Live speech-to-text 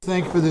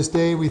Thank you for this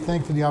day. We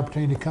thank you for the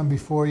opportunity to come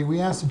before you.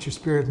 We ask that your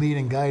Spirit lead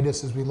and guide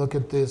us as we look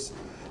at this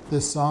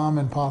psalm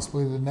and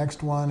possibly the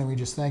next one. And we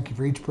just thank you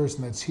for each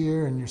person that's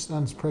here in your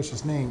Son's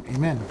precious name.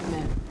 Amen.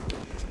 Amen.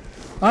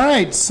 All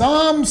right,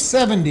 Psalm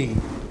 70.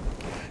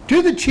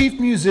 To the chief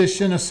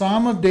musician, a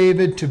psalm of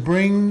David to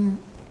bring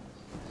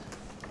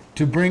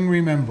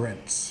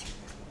remembrance.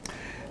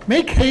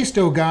 Make haste,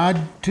 O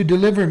God, to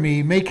deliver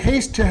me. Make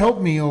haste to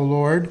help me, O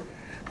Lord.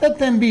 Let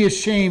them be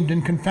ashamed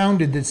and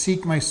confounded that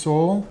seek my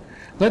soul.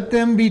 Let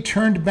them be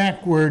turned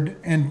backward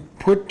and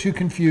put to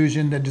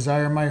confusion that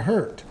desire my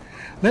hurt.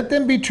 Let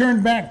them be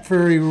turned back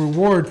for a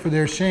reward for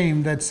their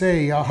shame that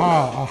say,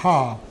 Aha,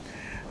 aha.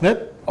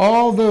 Let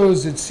all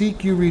those that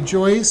seek you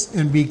rejoice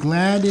and be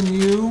glad in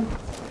you.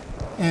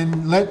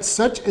 And let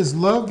such as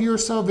love your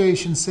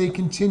salvation say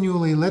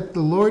continually, Let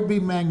the Lord be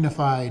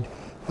magnified.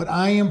 But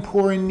I am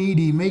poor and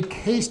needy. Make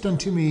haste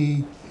unto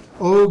me.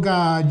 O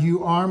God,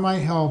 you are my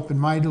help and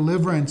my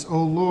deliverance.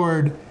 O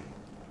Lord,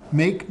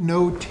 make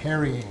no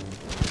tarrying.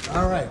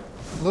 All right,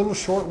 a little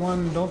short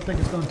one. Don't think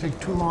it's going to take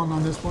too long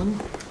on this one.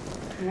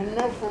 You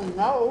never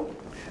know.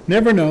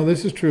 Never know.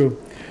 This is true.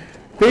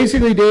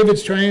 Basically,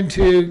 David's trying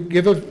to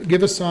give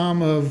a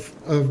psalm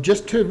of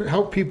just to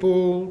help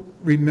people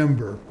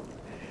remember.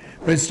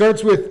 But it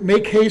starts with,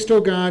 Make haste, O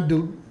God,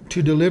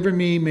 to deliver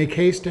me. Make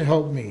haste to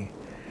help me.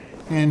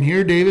 And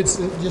here David's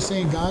just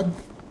saying, God,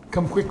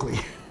 come quickly.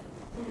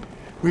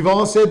 We've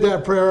all said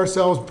that prayer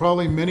ourselves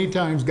probably many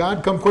times.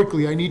 God, come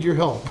quickly. I need your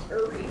help.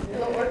 Hurry,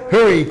 Lord.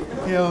 Hurry.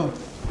 You know,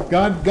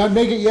 God,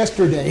 make it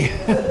yesterday.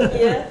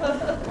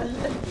 Yeah.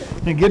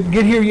 And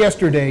get here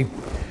yesterday.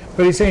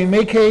 But he's saying,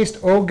 make haste,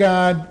 O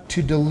God,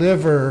 to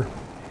deliver.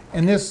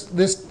 And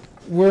this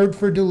word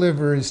for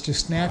deliver is to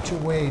snatch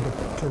away,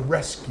 to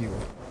rescue.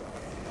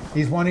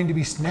 He's wanting to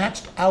be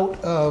snatched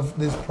out of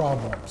these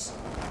problems.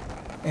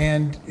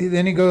 And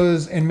then he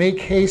goes, and make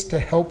haste to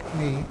help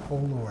me, O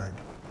Lord.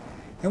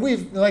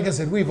 And like I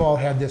said, we've all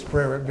had this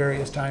prayer at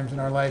various times in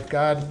our life.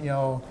 God,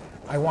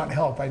 I want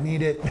help. I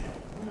need it.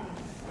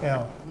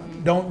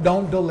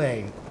 Don't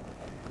delay.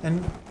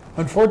 And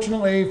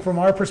unfortunately, from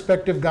our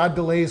perspective, God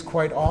delays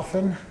quite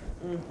often.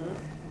 Mm-hmm.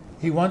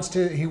 He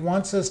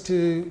wants us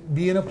to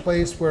be in a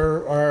place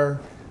where our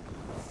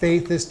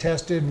faith is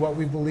tested, what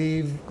we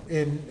believe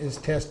in is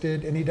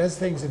tested, and he does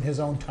things in his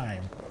own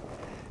time.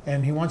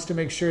 And he wants to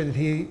make sure that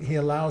he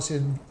allows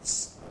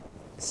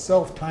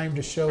himself time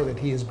to show that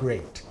he is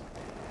great.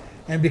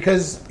 And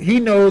because he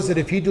knows that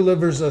if he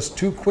delivers us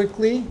too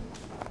quickly,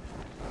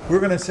 we're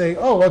going to say,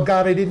 oh, well,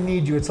 God, I didn't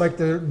need you. It's like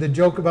the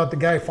joke about the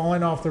guy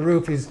falling off the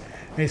roof.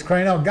 He's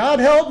crying out, God,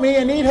 help me,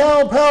 I need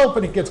help, help.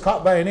 And he gets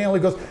caught by a nail. He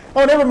goes,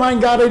 oh, never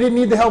mind, God, I didn't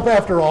need the help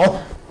after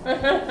all.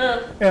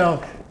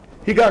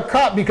 He got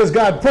caught because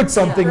God put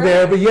something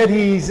there, but yet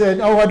he said,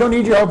 oh, I don't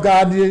need your help,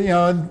 God.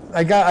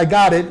 I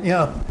got it.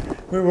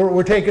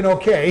 We're taking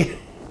okay.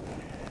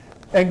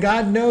 And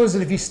God knows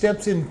that if he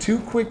steps in too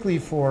quickly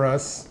for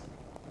us,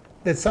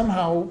 that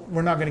somehow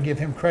we're not going to give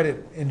him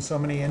credit in so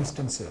many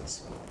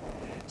instances.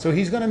 So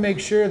he's going to make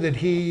sure that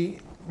he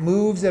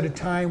moves at a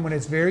time when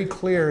it's very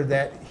clear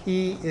that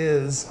he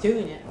is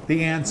doing it.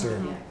 The answer.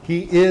 Mm-hmm.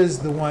 He is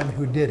the one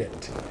who did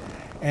it.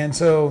 And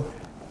so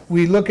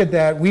we look at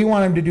that. We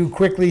want him to do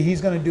quickly. He's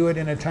going to do it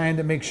in a time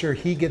to make sure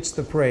he gets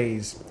the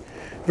praise.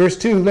 Verse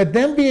 2, Let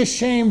them be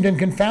ashamed and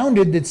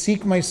confounded that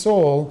seek my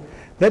soul.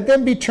 Let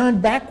them be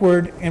turned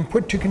backward and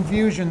put to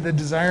confusion that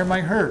desire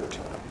my hurt.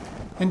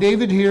 And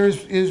David here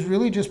is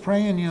really just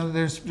praying,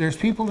 there's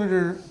people that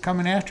are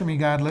coming after me,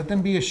 God. Let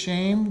them be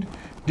ashamed,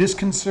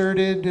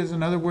 disconcerted is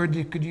another word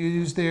you could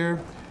use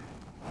there,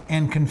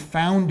 and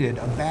confounded,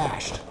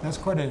 abashed. That's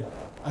quite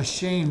a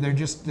shame.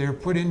 They're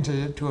put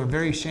into a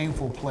very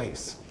shameful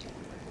place.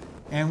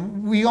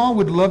 And we all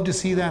would love to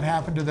see that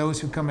happen to those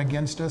who come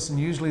against us, and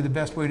usually the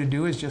best way to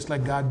do is just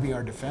let God be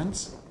our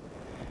defense.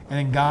 And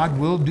then God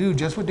will do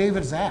just what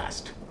David has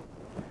asked.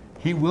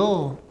 He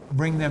will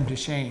bring them to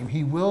shame.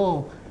 He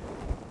will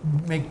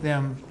make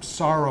them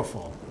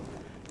sorrowful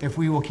if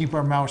we will keep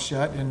our mouth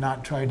shut and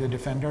not try to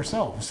defend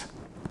ourselves.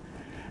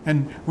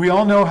 And we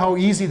all know how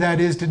easy that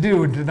is to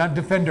do, to not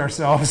defend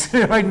ourselves.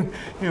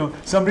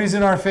 Somebody's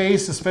in our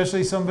face,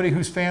 especially somebody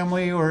whose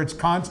family or it's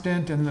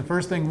constant, and the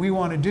first thing we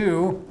want to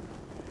do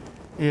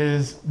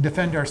is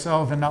defend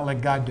ourselves and not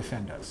let God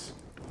defend us.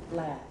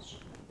 Lash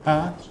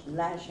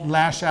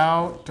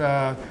out.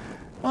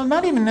 Well,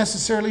 not even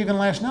necessarily even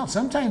lashing out.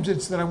 Sometimes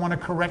it's that I want to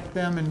correct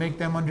them and make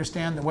them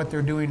understand that what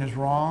they're doing is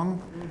wrong.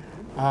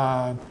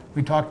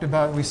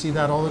 We see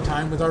that all the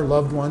time with our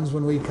loved ones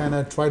when we kind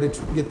of try to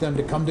get them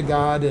to come to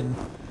God, and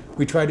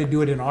we try to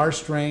do it in our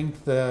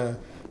strength.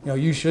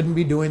 You shouldn't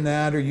be doing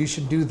that, or you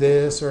should do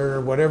this, or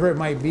whatever it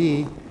might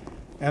be.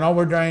 And all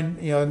we're trying,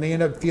 and they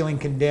end up feeling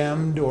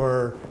condemned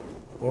or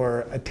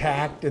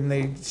attacked, and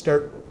they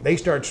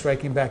start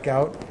striking back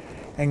out.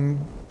 And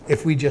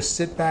if we just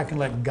sit back and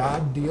let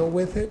God deal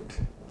with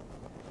it,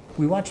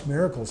 we watch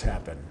miracles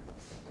happen.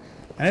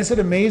 And it's an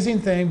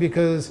amazing thing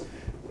because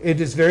it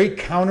is very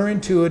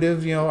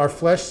counterintuitive. Our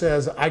flesh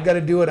says, I've got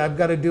to do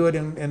it,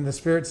 and the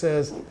Spirit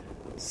says,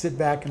 sit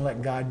back and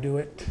let God do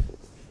it.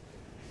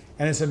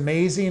 And it's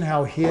amazing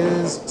how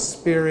His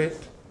Spirit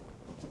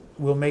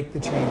will make the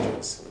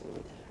changes.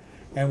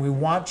 And we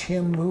watch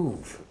Him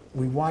move.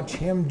 We watch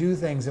Him do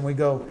things and we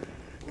go,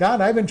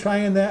 God, I've been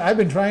trying that. I've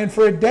been trying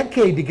for a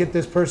decade to get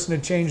this person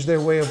to change their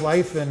way of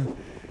life. And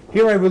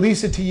here I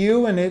release it to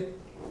you, and it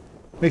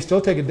may still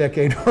take a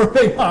decade or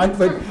may not,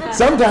 but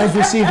sometimes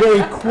we see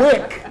very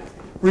quick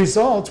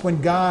results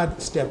when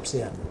God steps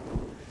in.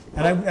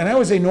 And I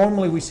would say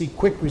normally we see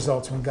quick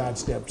results when God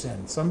steps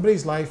in.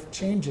 Somebody's life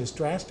changes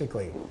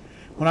drastically.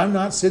 When I'm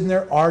not sitting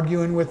there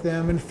arguing with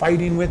them and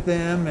fighting with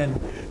them and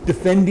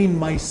defending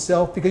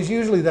myself, because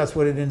usually that's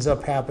what it ends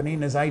up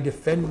happening is I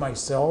defend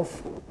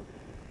myself.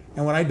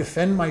 And when I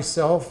defend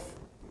myself,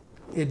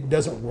 it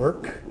doesn't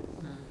work.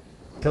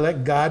 To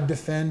let God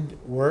defend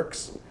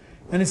works.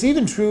 And it's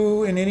even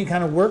true in any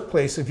kind of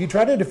workplace. If you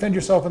try to defend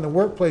yourself in the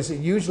workplace,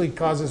 it usually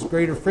causes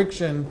greater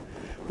friction.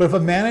 But if a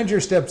manager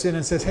steps in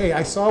and says, hey,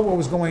 I saw what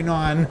was going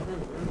on,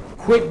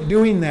 quit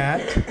doing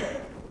that,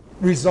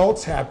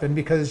 results happen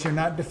because you're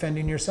not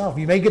defending yourself.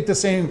 You may get the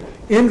same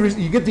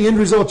you get the end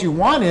result you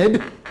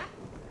wanted,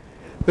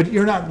 but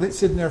you're not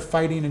sitting there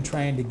fighting and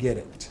trying to get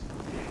it.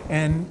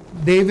 And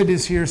David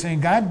is here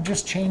saying, God,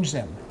 just change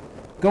them.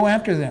 Go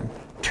after them.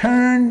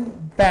 Turn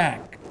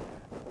back.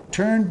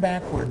 Turn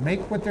backward.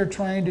 Make what they're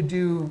trying to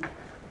do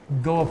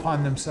go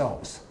upon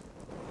themselves.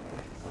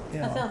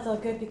 That sounds so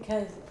good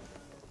because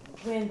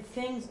when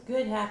things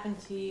good happen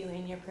to you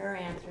and your prayer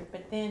answered,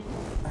 but then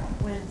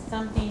when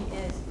something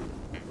is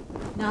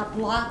not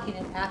blocking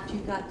it after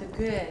you got the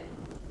good,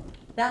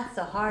 that's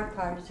the hard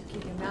part, is to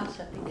keep your mouth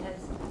shut,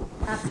 because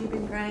after you've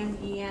been praying,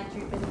 He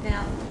answered, but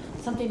now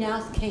something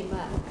else came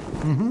up.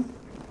 Mm-hmm.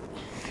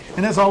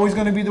 And that's always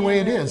going to be the way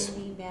it is.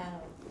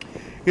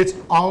 It's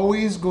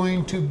always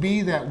going to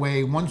be that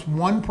way. Once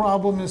one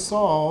problem is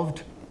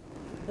solved,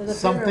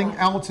 something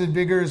else is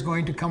bigger is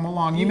going to come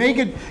along. You may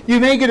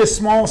get a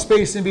small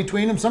space in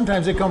between them.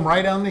 Sometimes they come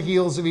right on the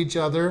heels of each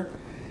other.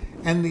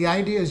 And the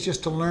idea is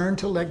just to learn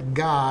to let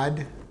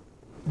God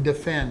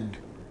defend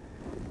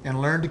and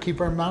learn to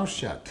keep our mouth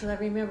shut. So I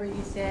remember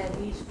you said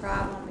each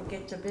problem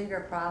gets a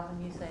bigger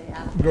problem. You say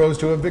grows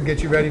to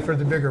get you ready for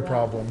the bigger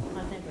problem.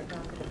 I think we're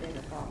going to the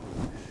bigger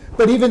problem.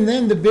 But even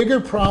then, the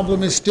bigger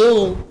problem is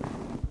still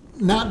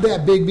not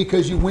that big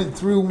because you went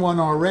through one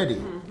already.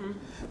 Mm-hmm.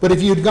 But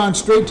if you'd gone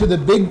straight to the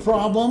big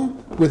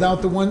problem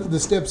without the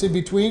steps in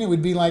between, it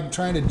would be like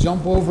trying to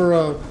jump over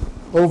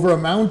a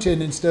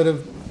mountain instead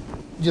of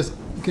just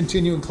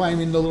continuing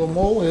climbing the little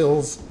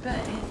molehills. But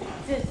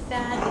it's just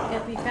sad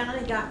because we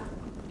finally got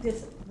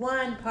this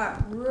one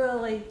part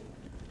really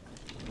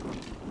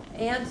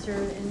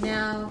answered, and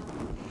now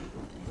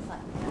it's like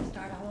we have to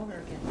start all over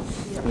again.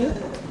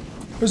 Yeah.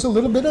 There's a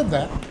little bit of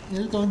that.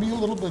 There's going to be a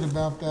little bit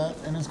about that,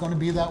 and it's going to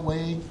be that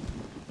way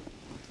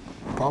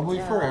probably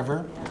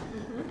forever.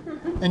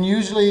 Yeah. And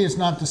usually it's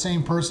not the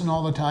same person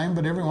all the time,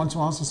 but every once in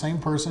a while it's the same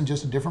person,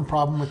 just a different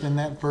problem within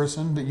that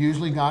person. But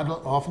usually God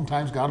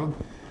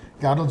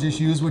will just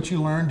use what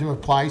you learn to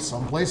apply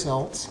someplace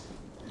else.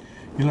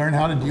 You learn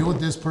how to deal with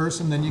this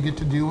person, then you get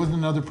to deal with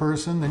another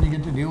person, then you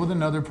get to deal with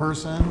another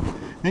person.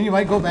 Then you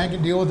might go back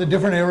and deal with a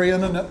different area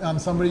on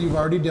somebody you've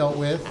already dealt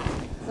with.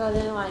 So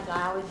then, like,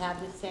 I always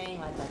have this saying,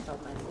 like I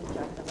told my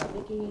sister, I said,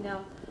 well, Vicki,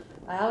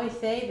 I always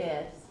say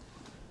this,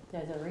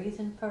 there's a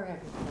reason for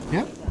everything.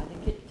 Yep. You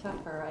gotta get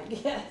tougher, I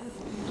guess.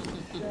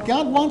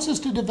 God wants us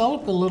to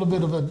develop a little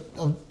bit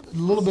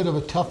of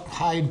a tough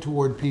hide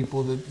toward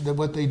people, that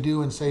what they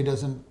do and say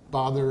doesn't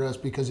bother us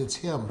because it's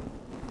Him.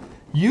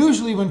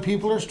 Usually when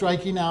people are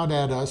striking out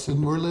at us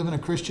and we're living a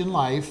Christian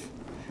life,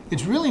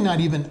 it's really not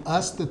even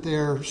us that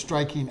they're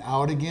striking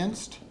out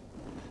against.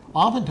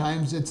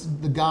 Oftentimes it's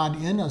the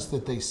God in us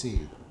that they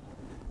see.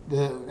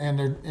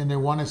 And they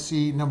want to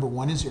see, number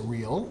one, is it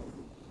real?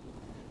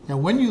 Now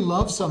when you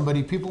love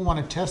somebody, people want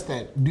to test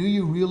that. Do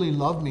you really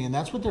love me? And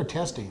that's what they're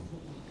testing.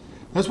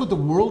 That's what the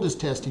world is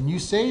testing. You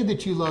say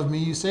that you love me.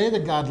 You say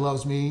that God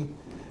loves me.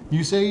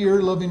 You say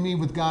you're loving me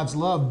with God's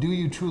love. Do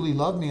you truly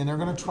love me? And they're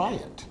going to try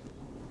it.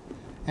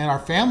 And our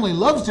family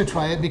loves to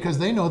try it because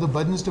they know the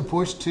buttons to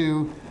push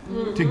to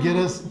get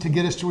us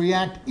to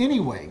react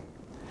anyway.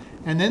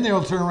 And then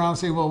they'll turn around and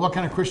say, well, what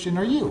kind of Christian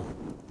are you?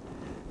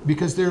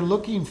 Because they're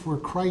looking for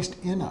Christ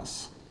in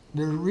us.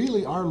 They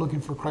really are looking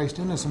for Christ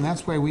in us, and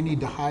that's why we need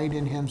to hide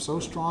in Him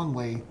so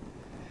strongly.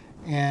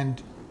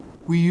 And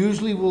we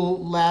usually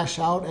will lash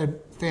out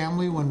at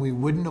family when we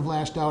wouldn't have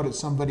lashed out at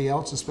somebody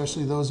else,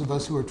 especially those of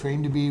us who are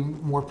trained to be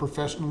more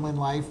professional in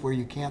life, where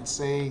you can't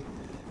say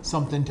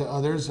something to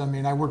others. I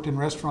mean, I worked in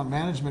restaurant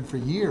management for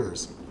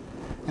years,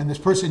 and this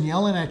person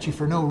yelling at you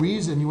for no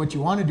reason, what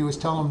you want to do is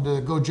tell them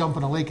to go jump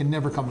in a lake and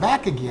never come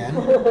back again.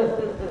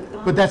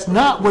 But that's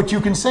not what you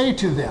can say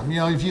to them.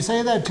 If you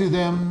say that to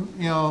them,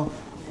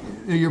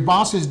 your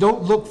bosses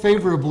don't look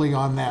favorably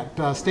on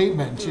that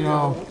statement,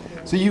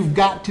 So you've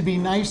got to be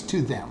nice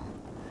to them.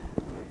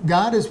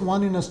 God is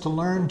wanting us to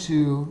learn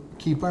to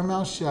keep our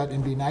mouth shut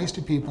and be nice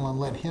to people and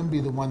let Him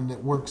be the one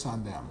that works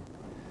on them.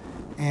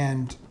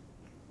 And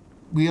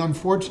we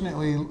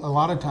unfortunately, a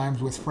lot of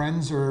times with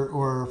friends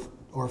or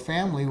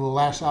family, will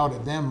lash out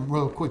at them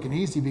real quick and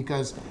easy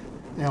because,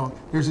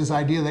 there's this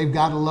idea they've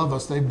got to love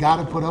us, they've got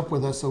to put up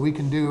with us so we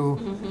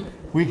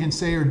can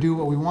say or do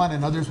what we want,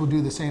 and others will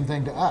do the same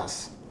thing to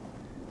us.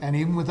 And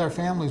even with our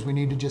families, we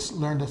need to just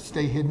learn to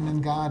stay hidden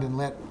in God and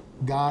let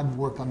God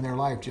work on their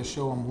life, just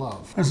show them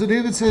love. And so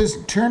David says,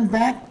 turn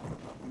back,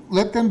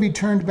 let them be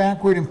turned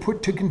backward and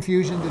put to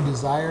confusion to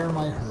desire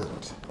my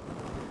hurt.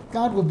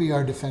 God will be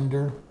our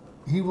defender.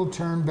 He will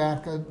turn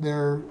back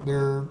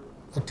their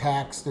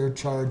attacks, their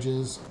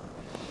charges.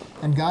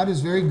 And God is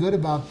very good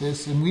about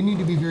this, and we need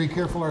to be very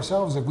careful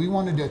ourselves. If we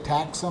wanted to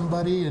attack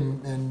somebody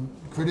and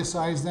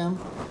criticize them,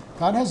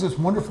 God has this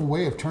wonderful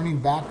way of turning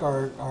back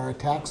our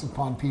attacks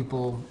upon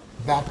people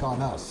back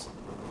on us.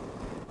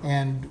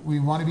 And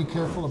we want to be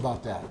careful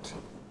about that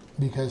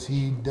because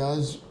he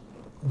does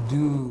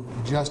do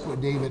just what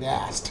David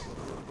asked.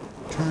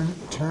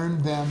 Turn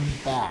them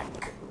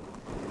back.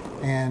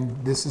 And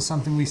this is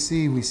something we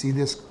see. We see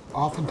this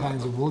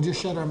oftentimes. If we'll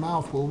just shut our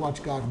mouth, we'll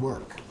watch God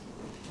work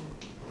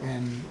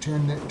and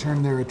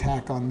turn their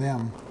attack on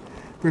them.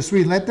 Verse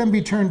 3, let them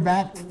be turned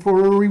back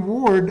for a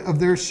reward of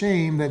their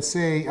shame that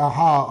say,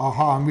 aha,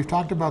 aha. And we've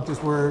talked about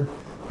this word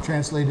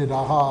translated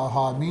aha,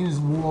 aha. It means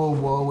whoa,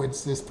 whoa.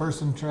 It's this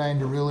person trying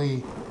to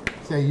really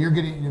say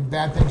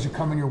bad things are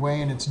coming your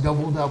way, and it's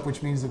doubled up,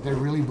 which means that they're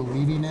really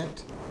believing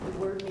it. The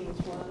word means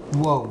what?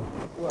 Whoa.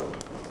 Whoa.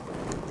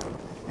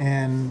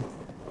 And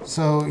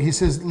so he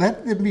says,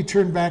 let them be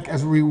turned back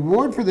as a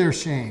reward for their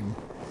shame.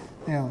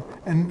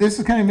 And this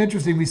is kind of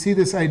interesting. We see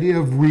this idea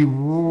of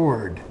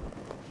reward.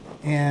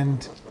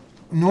 And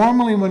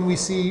normally when we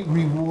see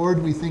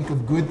reward, we think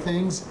of good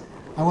things.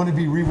 I want to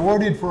be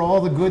rewarded for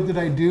all the good that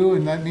I do,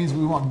 and that means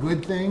we want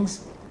good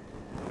things.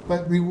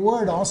 But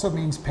reward also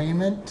means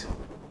payment.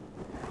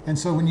 And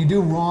so when you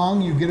do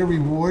wrong, you get a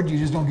reward. You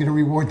just don't get a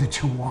reward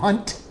that you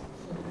want.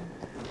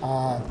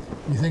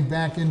 You think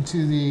back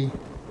into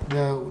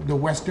the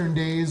Western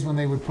days when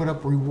they would put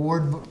up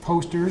reward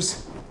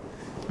posters,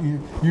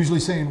 usually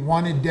saying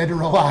wanted, dead,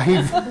 or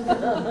alive,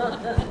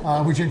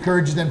 which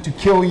encouraged them to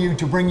kill you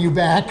to bring you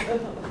back.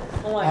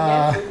 Oh,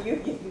 I guess you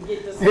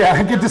get the same Yeah, I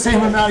amount. get the same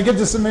amount. I get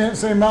the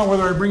same amount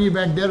whether I bring you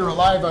back dead or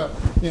alive.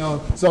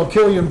 So I'll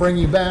kill you and bring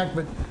you back.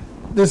 But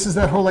this is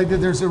that whole idea.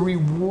 There's a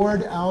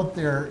reward out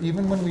there.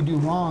 Even when we do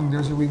wrong,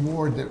 there's a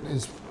reward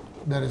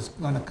that is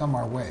going to come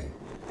our way.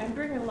 And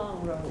bring a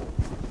long rope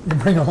You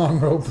bring a long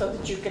rope. so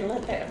that you can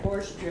let that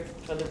horse drift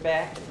for the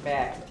back and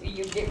back until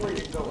you get where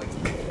you're going.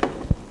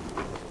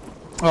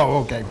 Oh,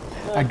 okay.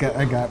 I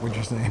got what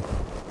you're saying.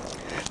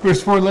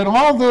 Verse 4, let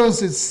all those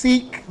that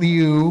seek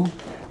you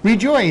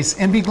rejoice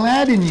and be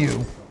glad in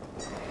you.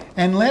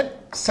 And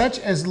let such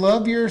as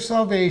love your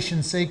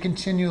salvation say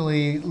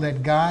continually,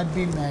 let God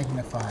be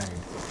magnified.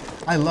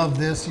 I love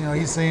this.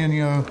 He's saying,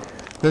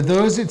 that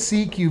those that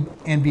seek you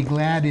and be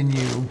glad in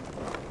you,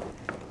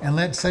 and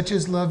let such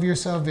as love your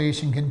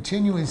salvation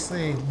continually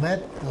say,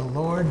 let the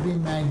Lord be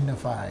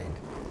magnified.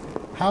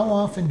 How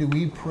often do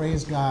we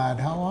praise God?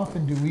 How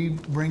often do we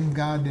bring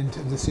God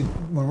into this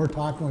when we're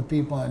talking with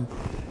people and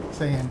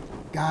saying,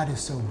 God is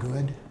so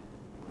good?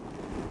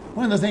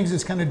 One of the things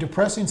that's kind of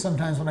depressing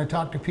sometimes when I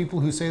talk to people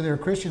who say they're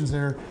Christians,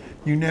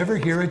 you never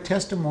hear a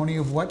testimony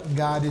of what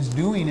God is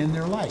doing in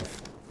their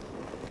life.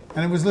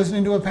 And I was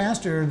listening to a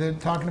pastor that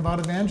talking about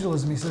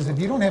evangelism. He says, if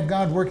you don't have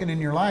God working in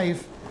your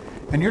life,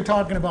 and you're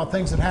talking about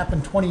things that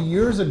happened 20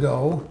 years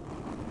ago,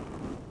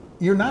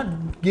 you're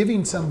not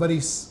giving somebody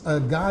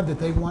a God that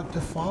they want to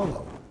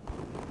follow.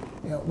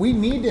 We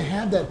need to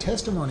have that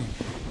testimony.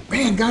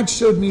 Man, God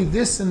showed me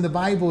this in the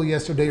Bible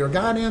yesterday, or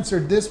God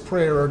answered this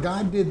prayer, or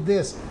God did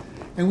this.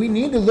 And we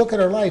need to look at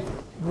our life.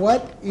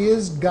 What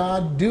is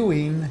God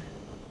doing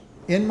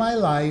in my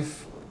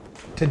life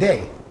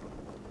today?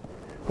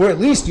 Or at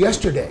least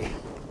yesterday?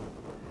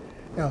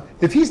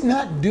 If he's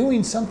not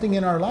doing something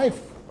in our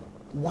life,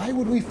 why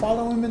would we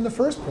follow him in the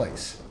first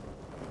place?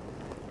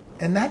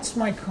 And that's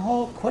my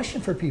question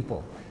for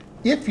people.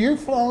 If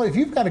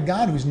you've got a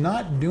God who's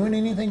not doing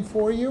anything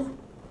for you,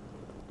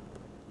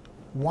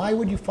 why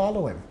would you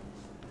follow him?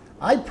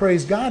 I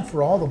praise God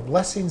for all the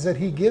blessings that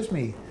he gives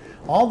me,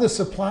 all the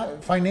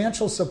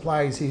financial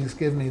supplies he's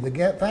given me, the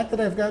fact that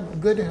I've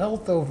got good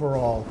health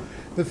overall,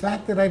 the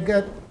fact that I've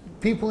got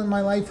people in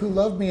my life who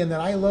love me and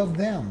that I love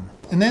them.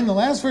 And then the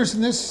last verse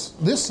in this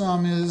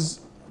psalm is,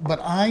 but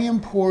I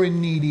am poor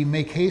and needy.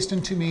 Make haste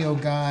unto me, O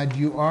God.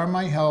 You are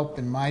my help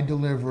and my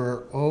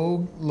deliverer.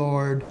 O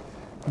Lord,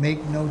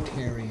 make no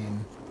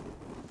tarrying.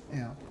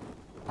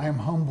 I am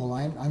humble.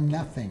 I'm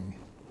nothing.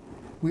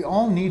 We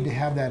all need to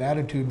have that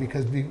attitude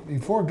because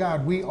before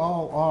God, we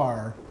all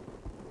are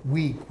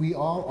weak. We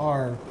all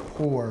are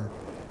poor.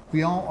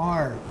 We all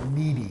are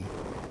needy.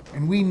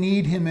 And we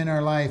need him in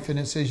our life. And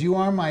it says, you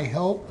are my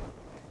help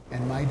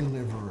and my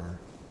deliverer.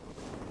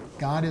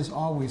 God is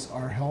always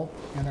our help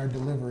and our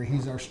deliverer.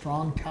 He's our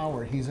strong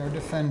tower. He's our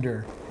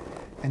defender.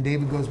 And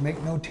David goes,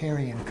 make no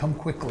tarrying. Come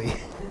quickly.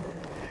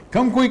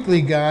 Come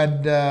quickly,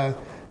 God.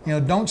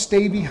 Don't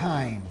stay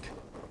behind.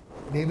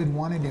 David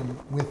wanted him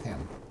with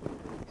him.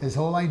 His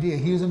whole idea,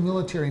 he was a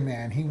military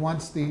man. He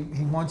wants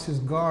his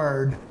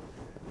guard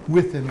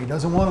with him. He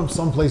doesn't want him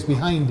someplace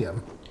behind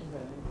him.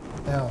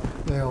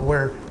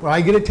 Where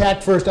I get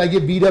attacked first, I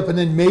get beat up, and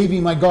then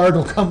maybe my guard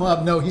will come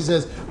up. No, he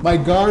says my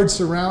guard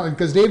surround,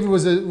 because David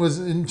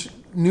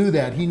knew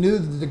that. He knew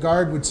that the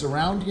guard would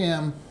surround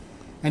him,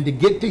 and to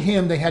get to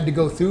him, they had to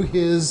go through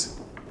his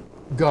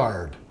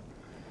guard.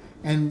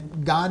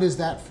 And God is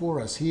that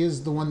for us. He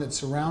is the one that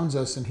surrounds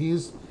us, and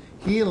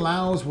He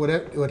allows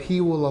what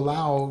He will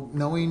allow,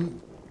 knowing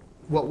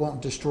what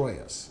won't destroy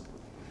us.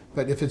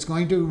 But if it's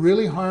going to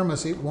really harm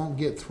us, it won't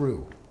get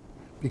through,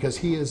 because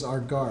He is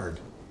our guard.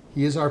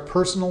 He is our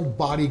personal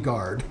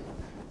bodyguard.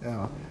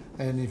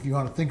 And if you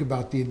want to think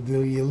about the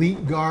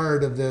elite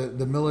guard of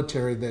the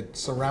military that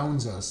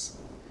surrounds us,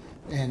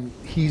 and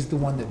He's the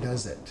one that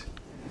does it.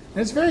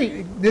 And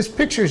this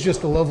picture is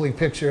just a lovely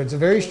picture. It's a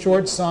very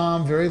short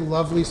psalm, very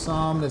lovely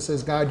psalm that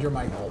says, God, you're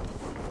my help.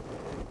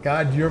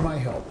 God, you're my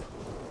help.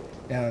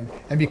 And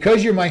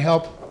because you're my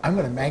help, I'm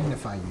going to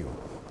magnify you.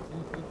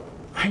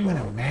 I'm going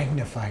to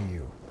magnify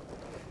you.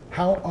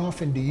 How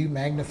often do you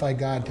magnify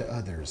God to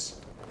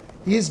others?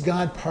 Is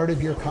God part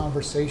of your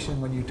conversation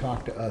when you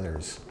talk to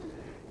others?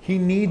 He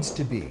needs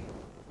to be.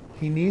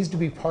 He needs to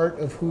be part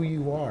of who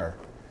you are.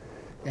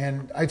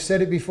 And I've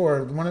said it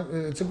before,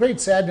 it's a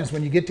great sadness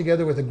when you get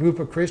together with a group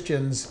of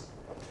Christians,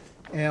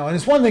 and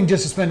it's one thing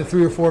just to spend a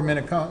 3 or 4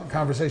 minute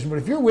conversation, but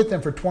if you're with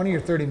them for 20 or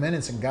 30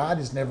 minutes and God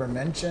is never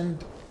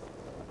mentioned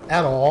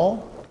at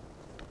all,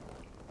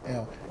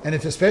 and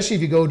especially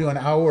if you go to an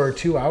hour or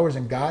 2 hours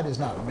and God is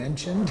not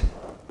mentioned,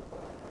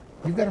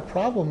 you've got a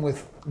problem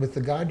with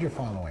the God you're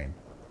following.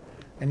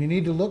 And you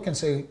need to look and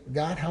say,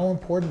 God, how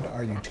important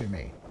are you to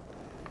me?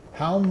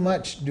 How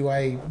much do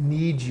I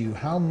need you?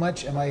 How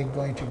much am I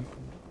going to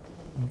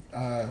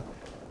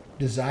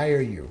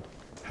desire you?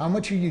 How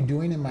much are you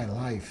doing in my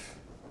life?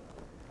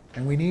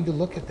 And we need to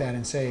look at that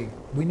and say,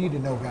 we need to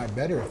know God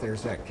better if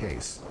there's that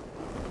case.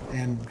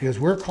 And because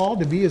we're called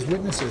to be His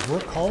witnesses.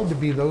 We're called to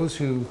be those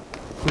who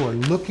are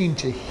looking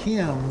to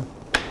Him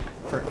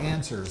for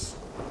answers.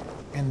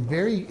 And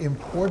very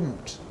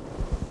important,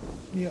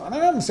 and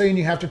I'm not saying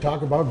you have to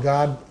talk about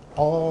God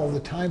all the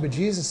time, but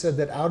Jesus said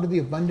that out of the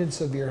abundance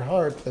of your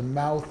heart, the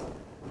mouth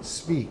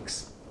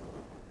speaks.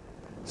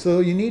 So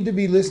you need to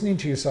be listening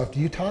to yourself. Do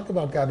you talk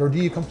about God, or do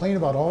you complain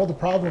about all the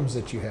problems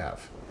that you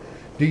have?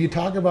 Do you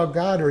talk about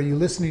God, or are you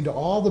listening to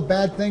all the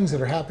bad things that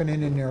are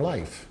happening in your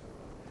life?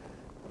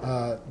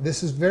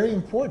 This is very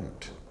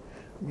important.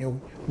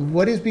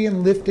 What is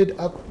being lifted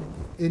up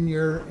in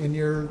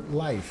your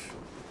life?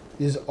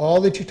 Is all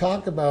that you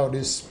talk about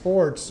is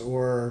sports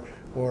or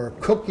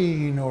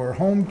cooking or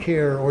home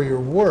care or your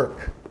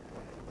work,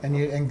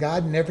 and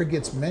God never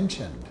gets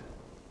mentioned?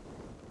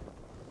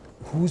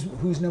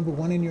 Who's number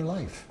one in your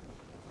life?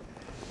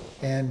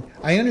 And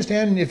I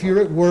understand if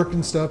you're at work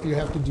and stuff, you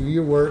have to do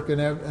your work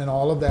and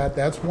all of that.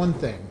 That's one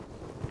thing.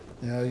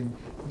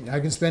 I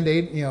can spend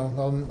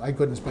I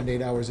couldn't spend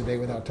 8 hours a day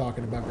without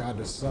talking about God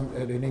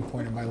at any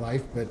point in my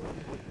life,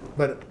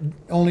 but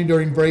only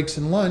during breaks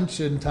and lunch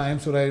and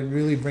times would I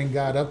really bring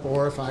God up,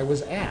 or if I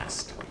was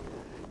asked,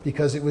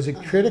 because it was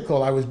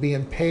critical. I was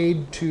being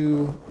paid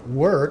to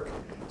work,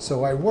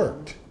 so I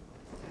worked.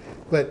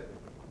 But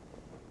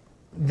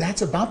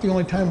that's about the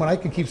only time when I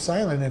could keep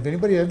silent. If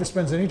anybody ever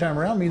spends any time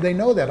around me, they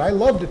know that. I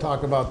love to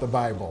talk about the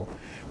Bible.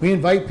 We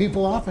invite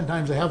people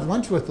oftentimes to have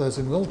lunch with us,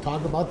 and we'll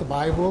talk about the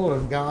Bible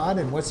and God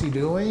and what's He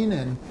doing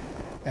and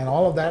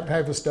all of that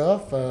type of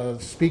stuff.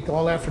 Speak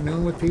all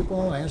afternoon with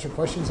people and answer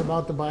questions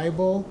about the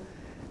Bible,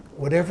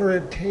 whatever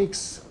it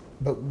takes.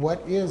 But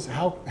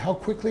how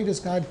quickly does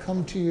God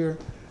come to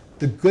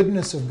the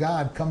goodness of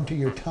God come to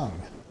your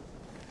tongue?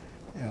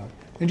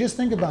 And just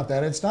think about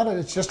that.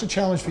 It's just a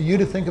challenge for you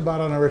to think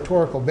about on a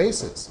rhetorical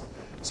basis.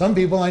 Some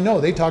people I know,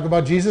 they talk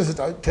about Jesus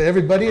to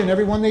everybody and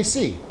everyone they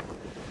see.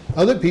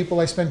 Other people,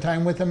 I spend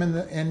time with them,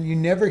 and you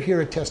never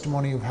hear a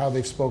testimony of how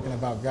they've spoken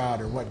about God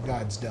or what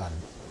God's done.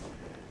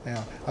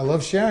 I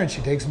love Sharon.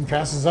 She takes and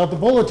passes out the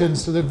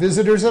bulletins to the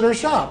visitors at her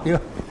shop.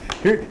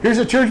 Here's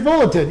a church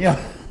bulletin.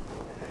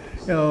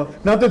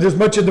 Not that there's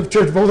much in the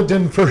church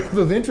bulletin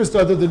of interest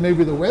other than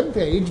maybe the web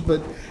page,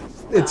 but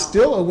it's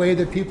still a way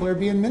that people are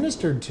being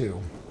ministered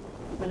to.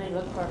 When I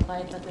look for a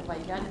place, I said, well,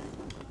 you got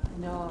to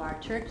know our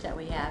church that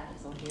we have.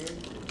 So here,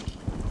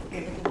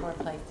 you're looking for a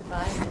place to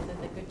buy. This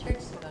is a good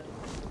church to go to.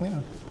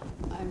 Yeah.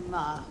 I'm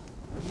not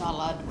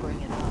allowed to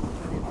bring it up,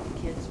 but if the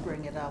kids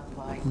bring it up,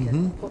 I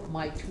can put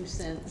my 2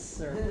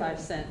 cents or 5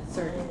 cents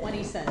or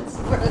 20 cents.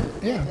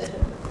 Yeah.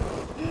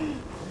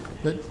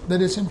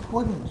 But it's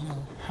important,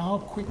 how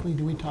quickly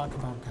do we talk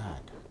about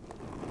God?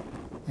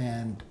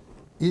 And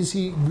is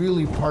He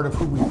really part of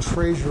who we're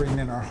treasuring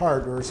in our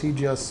heart, or is He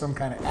just some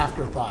kind of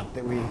afterthought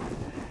that we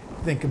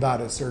think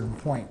about at certain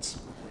points?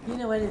 You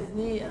know what is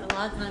neat? A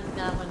lot of times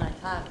now when I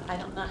talk, I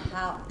don't know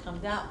how it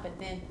comes out, but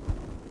then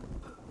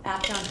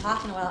after I'm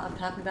talking a while, I'm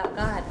talking about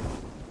God.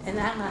 And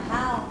I don't know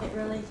how it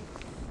really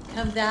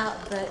comes out,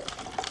 but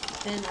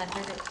then I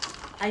heard it.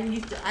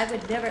 I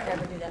would never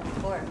ever do that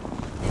before.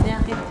 And now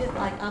it's just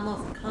like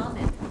almost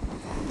common.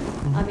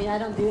 I mean, I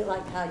don't do it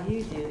like how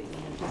you do it,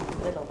 just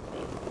little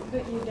things.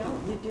 But you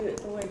don't, you do it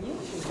the way you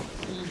choose.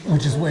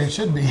 Which is the way it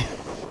should be.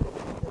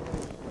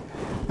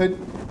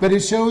 But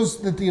it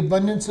shows that the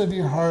abundance of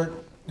your heart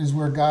is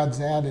where God's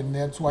at, and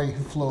that's why He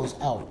flows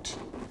out.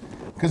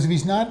 Because if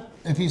He's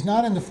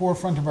not in the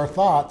forefront of our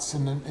thoughts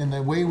and in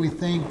the way we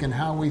think and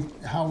how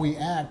we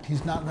act,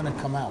 He's not going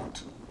to come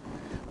out.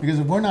 Because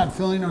if we're not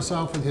filling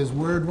ourselves with His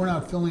Word, we're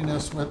not filling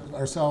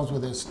ourselves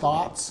with His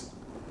thoughts,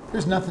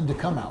 there's nothing to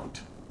come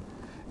out.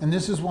 And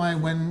this is why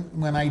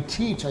when I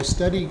teach, I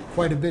study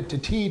quite a bit to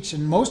teach,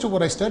 and most of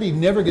what I study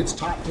never gets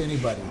taught to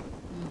anybody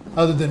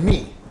other than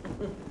me.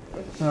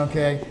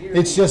 Okay?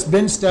 It's just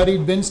been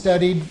studied,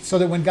 so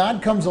that when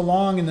God comes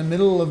along in the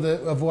middle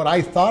of what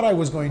I thought I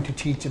was going to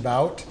teach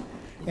about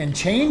and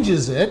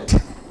changes it,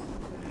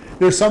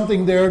 there's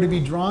something there to be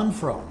drawn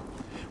from.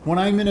 When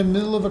I'm in the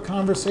middle of a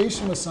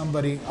conversation with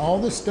somebody,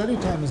 all this study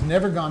time has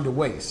never gone to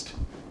waste.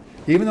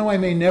 Even though I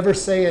may never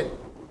say it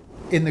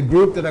in the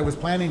group that I was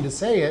planning to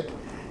say it,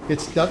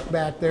 it's stuck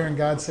back there, and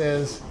God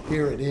says,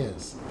 here it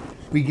is.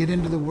 We get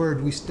into the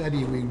Word, we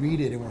study, we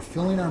read it, and we're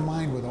filling our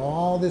mind with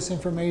all this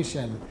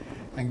information.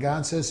 And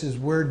God says His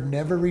Word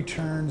never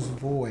returns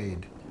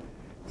void.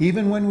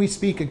 Even when we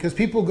speak it. Because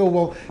people go,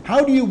 well,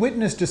 how do you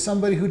witness to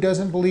somebody who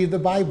doesn't believe the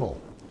Bible?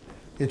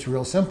 It's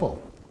real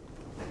simple.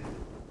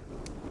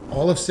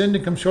 All have sinned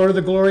and come short of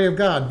the glory of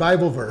God.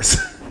 Bible verse.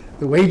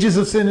 The wages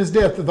of sin is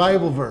death. The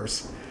Bible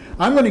verse.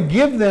 I'm going to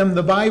give them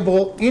the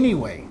Bible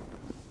anyway.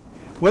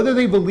 Whether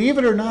they believe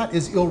it or not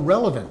is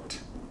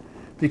irrelevant.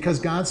 Because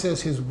God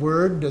says His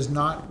Word does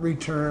not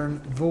return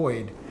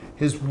void.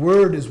 His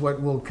Word is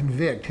what will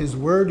convict. His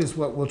Word is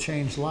what will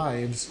change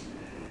lives.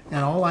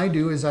 And all I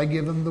do is I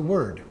give them the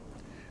Word.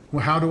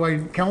 Well, how do I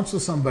counsel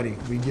somebody?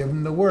 We give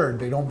them the Word.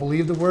 They don't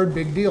believe the Word,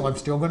 big deal. I'm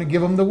still going to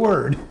give them the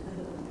Word.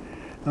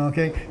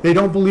 Okay? They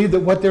don't believe that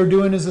what they're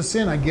doing is a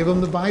sin. I give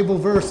them the Bible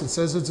verse that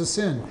says it's a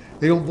sin.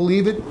 They don't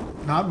believe it,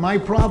 not my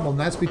problem.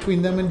 That's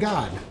between them and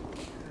God.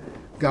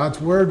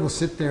 God's Word will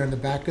sit there in the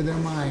back of their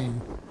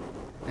mind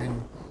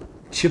and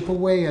chip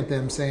away at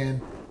them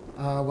saying,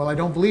 well, I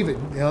don't believe it.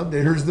 You know,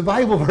 there's the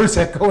Bible verse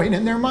echoing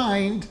in their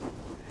mind.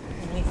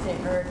 At least they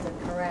heard the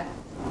correct.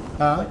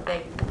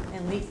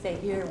 At least they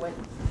hear what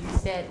you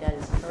said that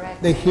is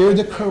correct. They hear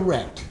the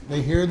correct.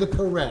 They hear the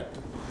correct.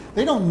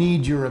 They don't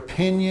need your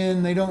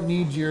opinion. They don't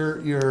need your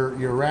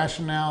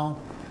rationale.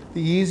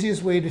 The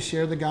easiest way to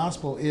share the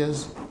gospel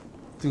is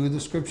through the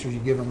Scriptures. You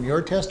give them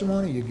your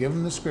testimony, you give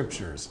them the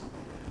Scriptures.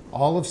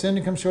 All have sinned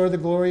and come short of the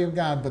glory of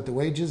God, but the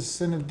wages of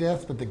sin is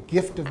death, but the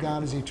gift of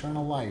God is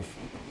eternal life.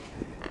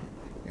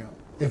 You know,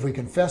 if we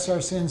confess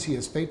our sins, He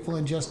is faithful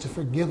and just to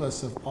forgive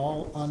us of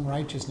all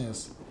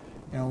unrighteousness.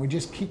 You know, we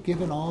just keep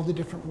giving all the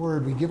different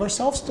word. We give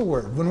ourselves the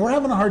word. When we're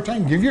having a hard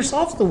time, give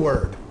yourself the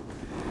word.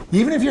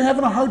 Even if you're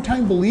having a hard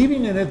time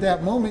believing it at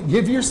that moment,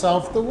 give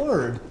yourself the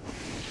word.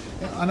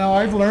 Now,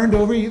 I've learned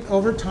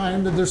over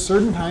time that there's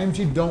certain times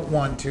you don't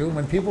want to.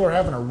 When people are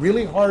having a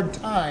really hard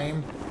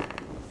time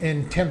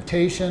in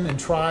temptation and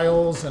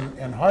trials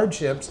and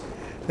hardships,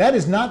 that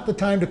is not the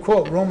time to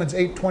quote Romans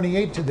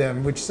 8:28 to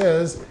them, which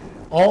says,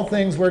 all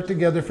things work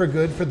together for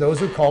good for those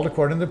who are called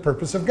according to the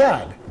purpose of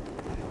God.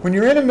 When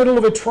you're in the middle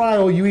of a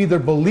trial, you either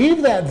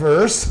believe that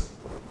verse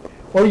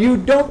or you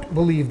don't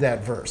believe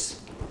that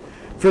verse.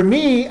 For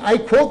me, I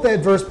quote that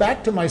verse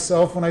back to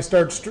myself when I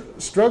start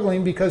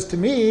struggling, because to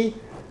me,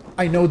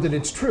 I know that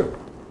it's true.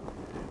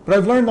 But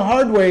I've learned the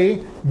hard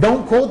way,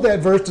 don't quote that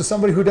verse to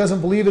somebody who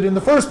doesn't believe it in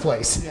the first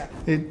place.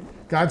 Yeah.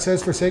 God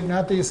says, forsake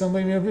not the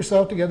assembling of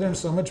yourself together, and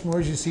so much more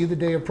as you see the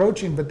day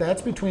approaching. But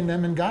that's between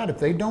them and God. If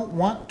they don't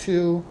want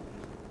to,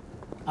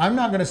 I'm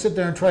not going to sit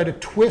there and try to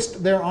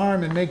twist their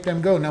arm and make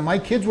them go. Now, my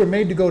kids were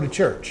made to go to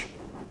church.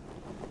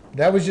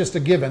 That was just a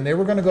given. They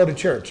were going to go to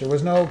church. There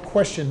was no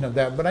question of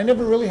that. But I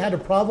never really had a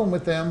problem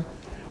with them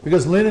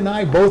because Lynn and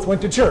I both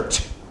went to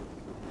church.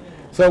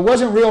 So it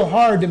wasn't real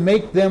hard to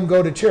make them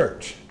go to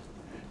church,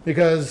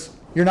 because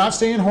you're not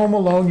staying home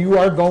alone. You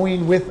are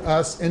going with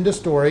us in the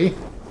story.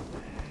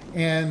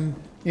 And,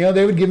 you know,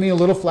 they would give me a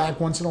little flack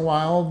once in a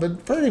while,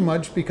 but pretty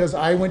much because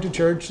I went to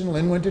church and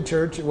Lynn went to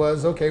church, it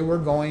was, okay, we're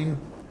going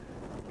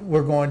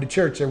to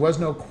church. There was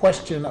no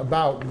question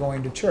about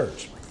going to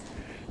church.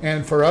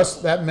 And for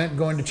us, that meant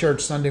going to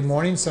church Sunday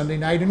morning, Sunday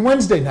night, and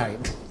Wednesday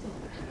night.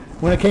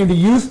 When it came to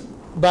youth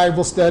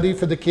Bible study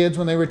for the kids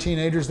when they were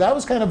teenagers, that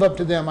was kind of up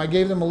to them. I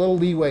gave them a little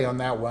leeway on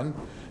that one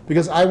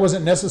because I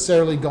wasn't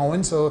necessarily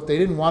going. So if they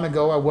didn't want to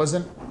go, I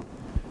wasn't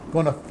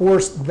going to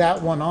force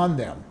that one on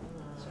them.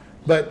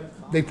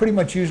 But they pretty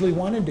much usually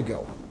wanted to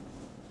go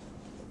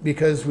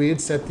because we had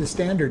set the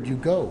standard, you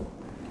go.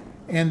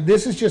 And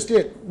this is just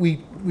it. We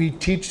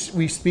teach,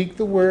 we speak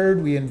the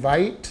word, we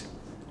invite,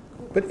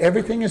 but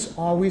everything is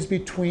always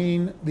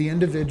between the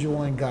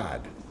individual and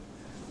God.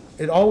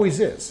 It always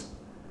is.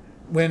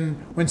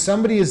 When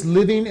somebody is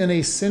living in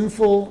a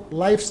sinful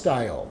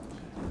lifestyle,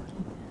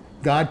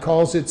 God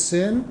calls it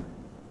sin,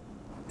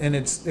 and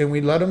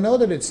we let them know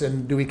that it's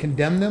sin. Do we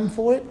condemn them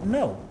for it?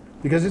 No,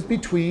 because it's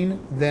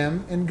between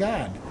them and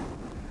God.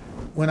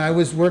 when I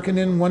was working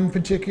in one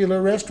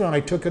particular restaurant, I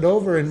took it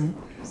over,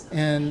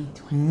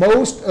 and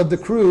most of the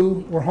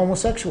crew were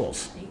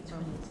homosexuals.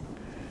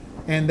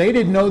 And they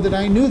didn't know that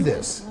I knew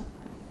this,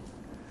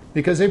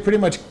 because they pretty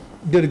much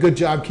did a good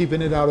job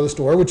keeping it out of the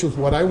store, which was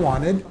what I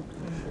wanted.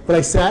 But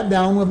I sat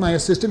down with my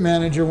assistant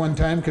manager one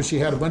time because she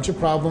had a bunch of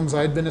problems.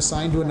 I had been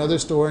assigned to another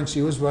store, and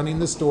she was running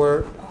the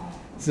store.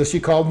 So she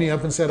called me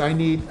up and said, I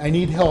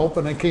need help.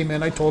 And I came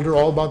in, I told her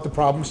all about the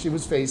problems she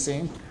was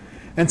facing.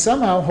 And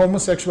somehow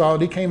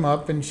homosexuality came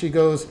up, and she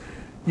goes,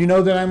 you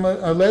know that I'm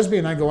a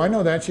lesbian? I go, I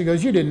know that. She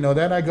goes, you didn't know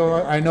that. I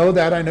go, I know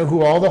that. I know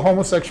who all the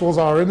homosexuals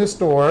are in the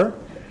store.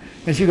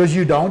 And she goes,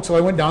 you don't? So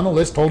I went down the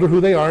list, told her who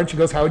they are, and she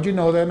goes, how would you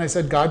know that? And I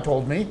said, God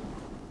told me.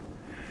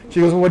 She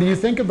goes, well, what do you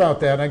think about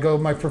that? And I go,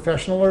 my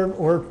professional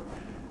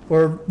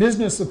or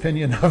business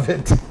opinion of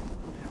it,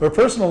 or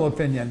personal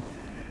opinion.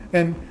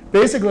 And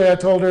basically I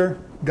told her,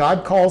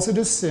 God calls it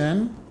a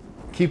sin,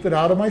 keep it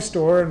out of my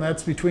store, and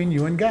that's between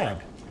you and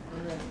God.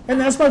 And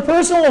that's my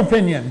personal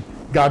opinion.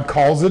 God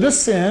calls it a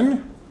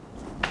sin,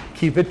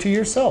 keep it to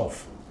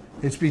yourself.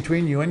 It's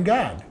between you and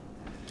God.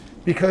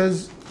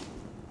 Because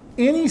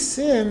any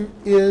sin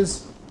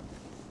is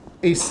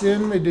a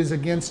sin that is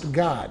against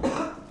God.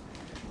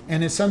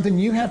 And it's something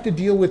you have to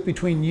deal with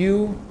between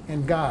you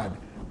and God.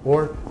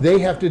 Or they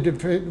have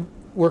to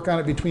work on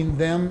it between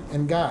them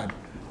and God.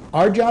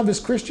 Our job as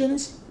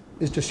Christians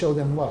is to show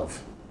them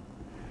love.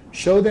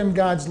 Show them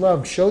God's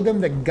love. Show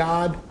them that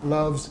God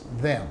loves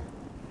them,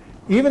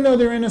 even though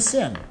they're in a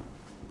sin.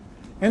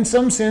 And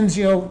some sins,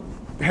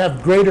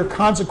 have greater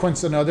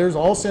consequence than others.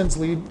 All sins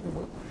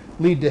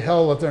lead to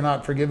hell if they're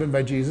not forgiven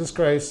by Jesus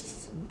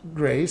Christ's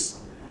grace.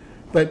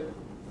 But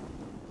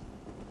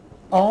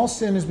all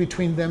sin is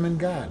between them and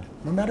God,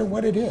 no matter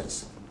what it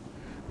is.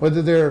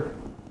 Whether they're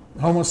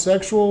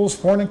homosexuals,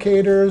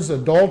 fornicators,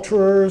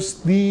 adulterers,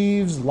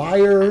 thieves,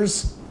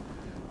 liars,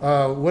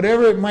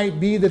 whatever it might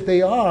be that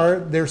they are,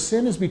 their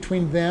sin is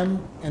between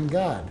them and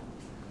God.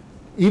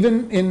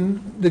 Even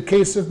in the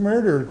case of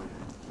murder,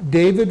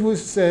 David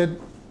was said,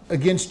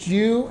 against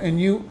you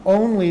and you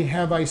only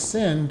have I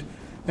sinned.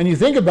 And you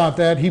think about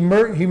that, he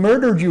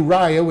murdered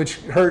Uriah, which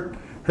hurt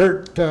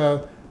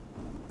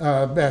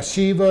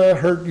Bathsheba,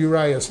 hurt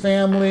Uriah's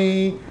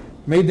family,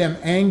 made them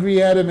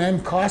angry at him,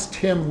 and cost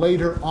him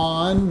later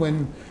on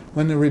when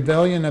the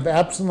rebellion of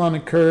Absalom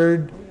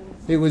occurred.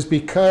 It was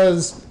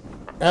because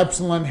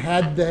Absalom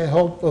had the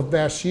help of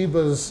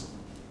Bathsheba's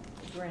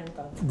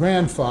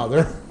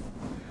grandfather,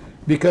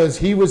 because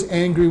he was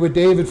angry with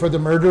David for the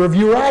murder of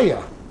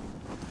Uriah.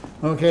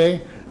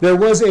 Okay? There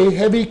was a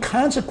heavy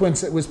consequence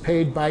that was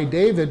paid by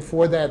David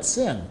for that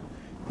sin,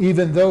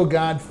 even though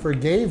God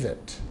forgave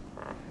it.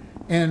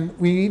 And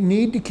we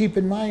need to keep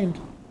in mind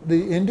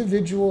the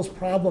individual's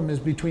problem is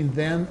between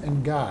them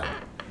and God.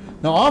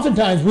 Now,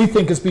 oftentimes we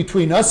think it's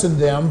between us and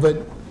them, but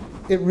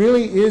it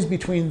really is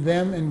between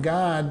them and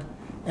God,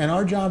 and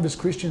our job as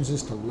Christians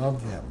is to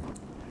love them.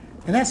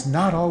 And that's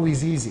not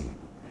always easy,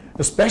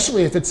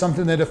 especially if it's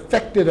something that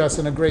affected us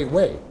in a great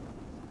way.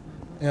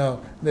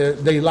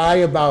 They lie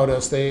about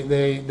us,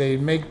 they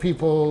make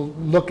people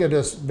look at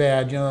us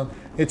bad.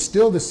 It's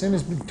still the sin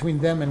is between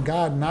them and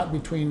God, not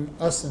between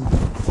us and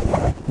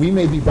them. We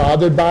may be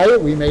bothered by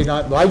it, we may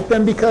not like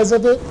them because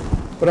of it,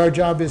 but our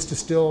job is to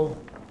still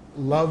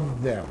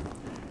love them.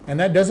 And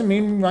that doesn't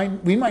mean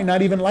we might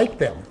not even like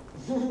them.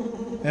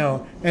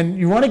 And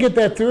you want to get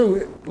that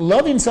through.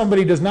 Loving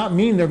somebody does not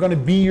mean they're going to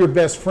be your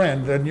best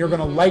friend and you're going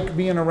to like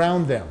being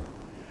around them.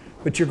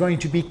 But you're going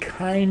to be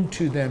kind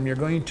to them. You're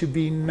going to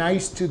be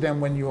nice to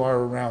them when you are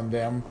around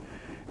them,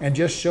 and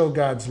just show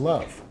God's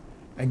love.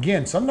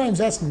 Again, sometimes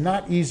that's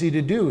not easy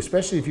to do,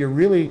 especially if you're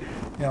really,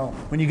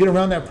 when you get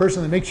around that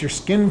person that makes your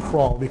skin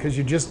crawl because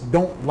you just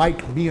don't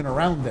like being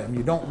around them.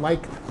 You don't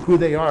like who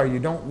they are. You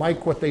don't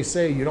like what they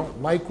say. You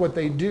don't like what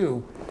they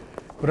do.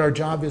 But our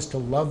job is to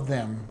love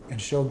them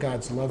and show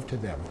God's love to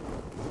them.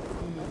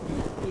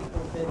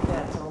 People that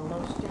that's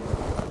almost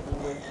impossible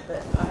with,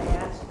 but I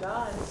ask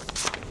God,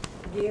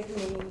 give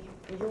me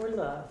your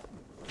love.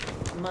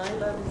 My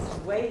love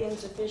is way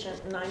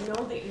insufficient, and I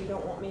know that you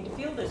don't want me to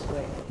feel this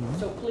way. Mm-hmm.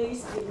 So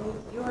please give me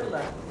your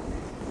love.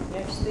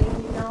 Next thing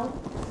you know,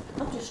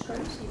 I'm just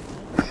crazy.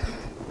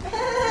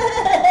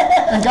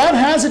 And God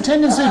has a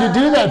tendency to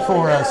do that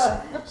for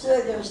us.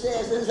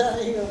 Circumstances, I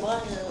think you'll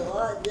find it a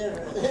lot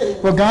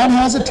different. Well, God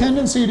has a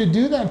tendency to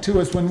do that to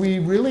us when we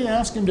really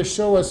ask Him to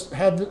show us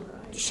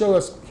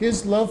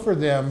His love for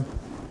them.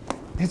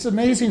 It's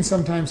amazing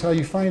sometimes how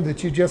you find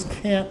that you just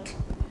can't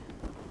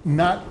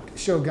not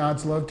show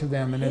God's love to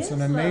them, and it's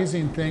an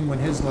amazing thing when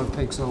His love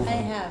takes over. I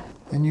have.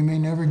 And you may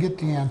never get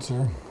the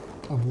answer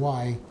of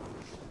why.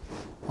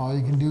 All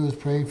you can do is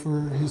pray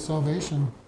for His salvation.